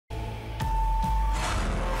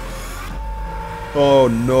Oh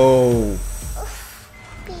no.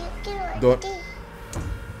 Don't.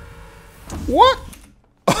 What?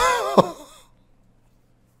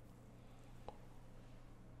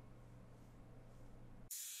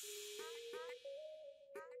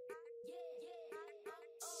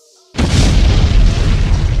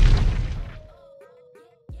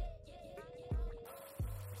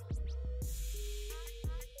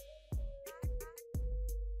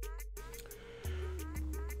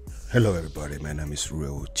 Hello everybody, my name is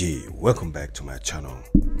RealGee. Welcome back to my channel.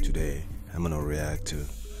 Today I'm gonna react to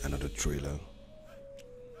another thriller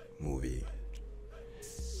movie.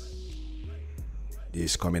 This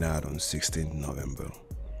is coming out on 16th November.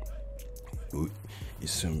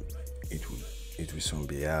 It will soon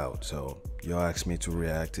be out. So y'all asked me to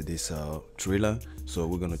react to this thriller, so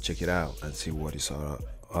we're gonna check it out and see what it's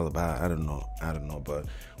all about. I don't know, but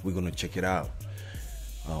we're gonna check it out.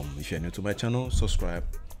 If you're new to my channel, subscribe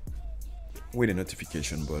with the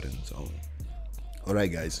notification buttons on.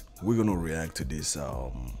 Alright guys, we're gonna react to this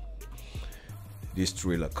this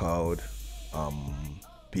thriller called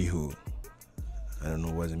Pihu. I don't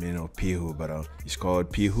know what the meaning of Pihu, but it's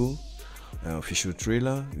called Pihu. Official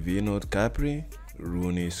thriller. Vinod Kapri,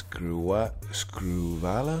 Ronnie Screwvala,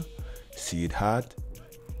 Siddharth,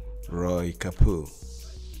 Kapur.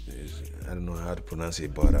 I don't know how to pronounce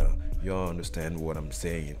it, but y'all understand what I'm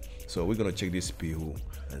saying. So we're gonna check this Pihu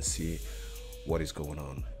and see what is going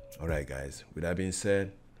on. All right guys, with that being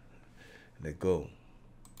said, let's go.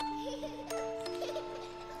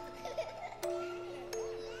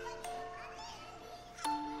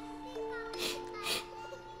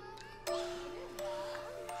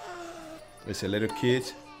 It's a little kid,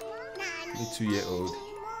 a 2-year-old.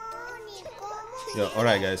 Yeah, all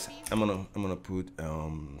right guys, I'm gonna put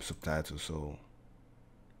subtitles, so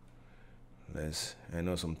I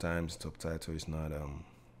know sometimes subtitle is not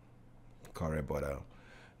correct, but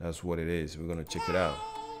that's what it is. We're gonna check it out.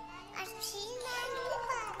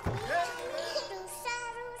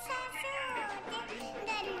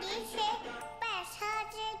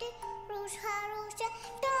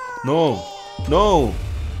 No.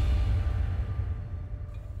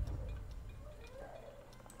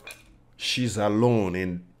 She's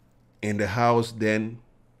alone in the house, then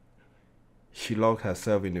she locked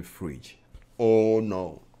herself in the fridge. Oh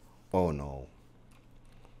no.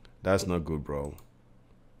 That's not good, bro.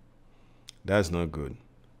 That's not good.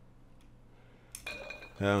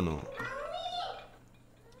 Hell no.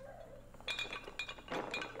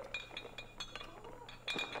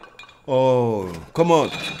 Oh, come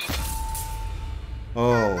on.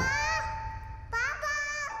 Oh,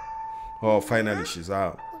 finally she's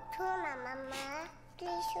out.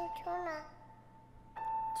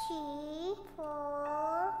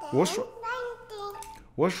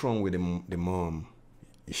 What's wrong with the mom?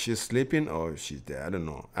 Is she sleeping or she's there? I don't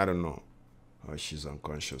know. Or she's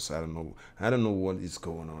unconscious. I don't know what is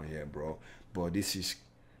going on here, bro. But this is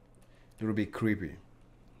a little bit creepy.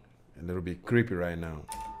 A little bit creepy right now.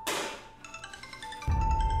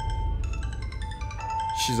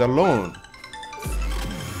 She's alone.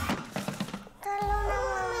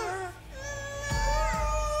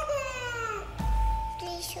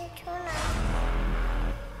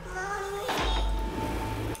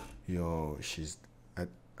 Yo,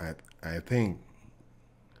 I think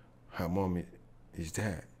her mom is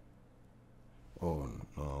dead. Oh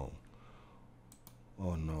no.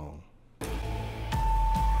 Oh no.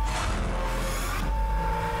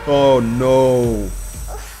 Oh no.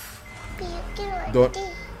 Don't.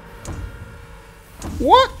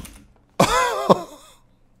 What?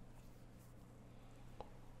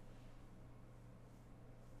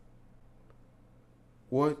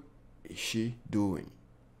 What is she doing?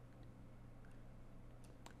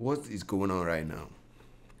 What is going on right now?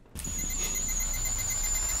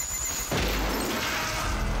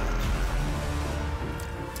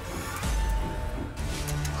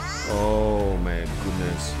 Oh my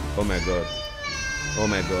goodness. Oh my god. Oh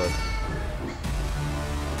my god.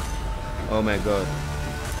 Oh my god.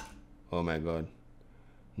 Oh my god.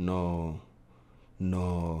 No.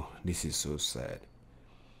 This is so sad.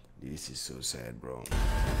 This is so sad, bro.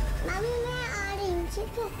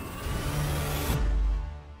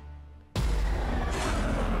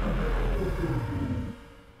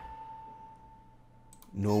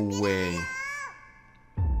 No way.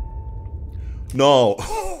 No.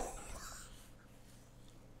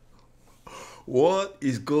 What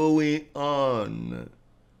is going on?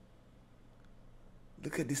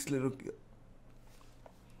 Look at this little.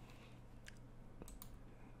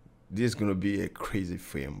 This is gonna be a crazy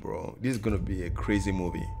film, bro. This is gonna be a crazy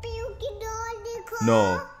movie.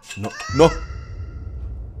 No.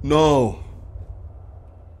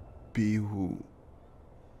 Pihu.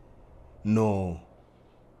 No,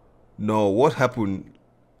 what happened?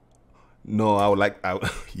 No,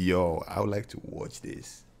 yo, I would like to watch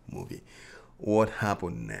this movie. What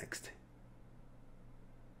happened next?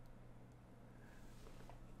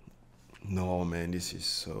 No, man, this is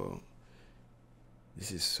so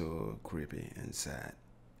creepy and sad,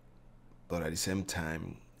 but at the same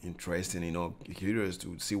time interesting. You know, curious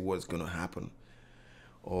to see what's gonna happen.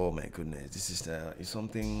 Oh my goodness, this is it's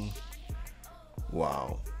something.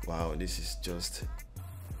 Wow, this is just,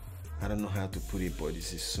 I don't know how to put it, but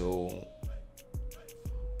this is so,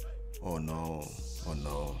 oh no.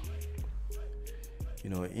 You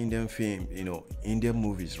know, Indian film, you know, Indian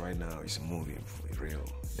movies right now is moving for real.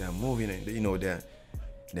 They're moving, and you know, they're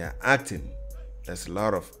acting. There's a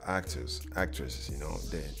lot of actresses, you know,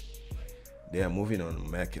 they are moving on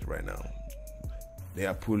the market right now. They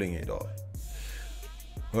are pulling it off.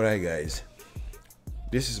 All right, guys,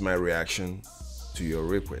 this is my reaction to your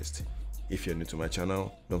request. If you're new to my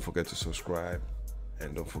channel, don't forget to subscribe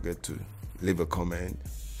and don't forget to leave a comment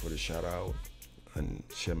for the shout out and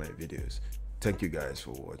share my videos. Thank you guys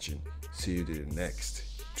for watching. See you in the next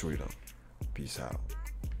thriller. Peace out.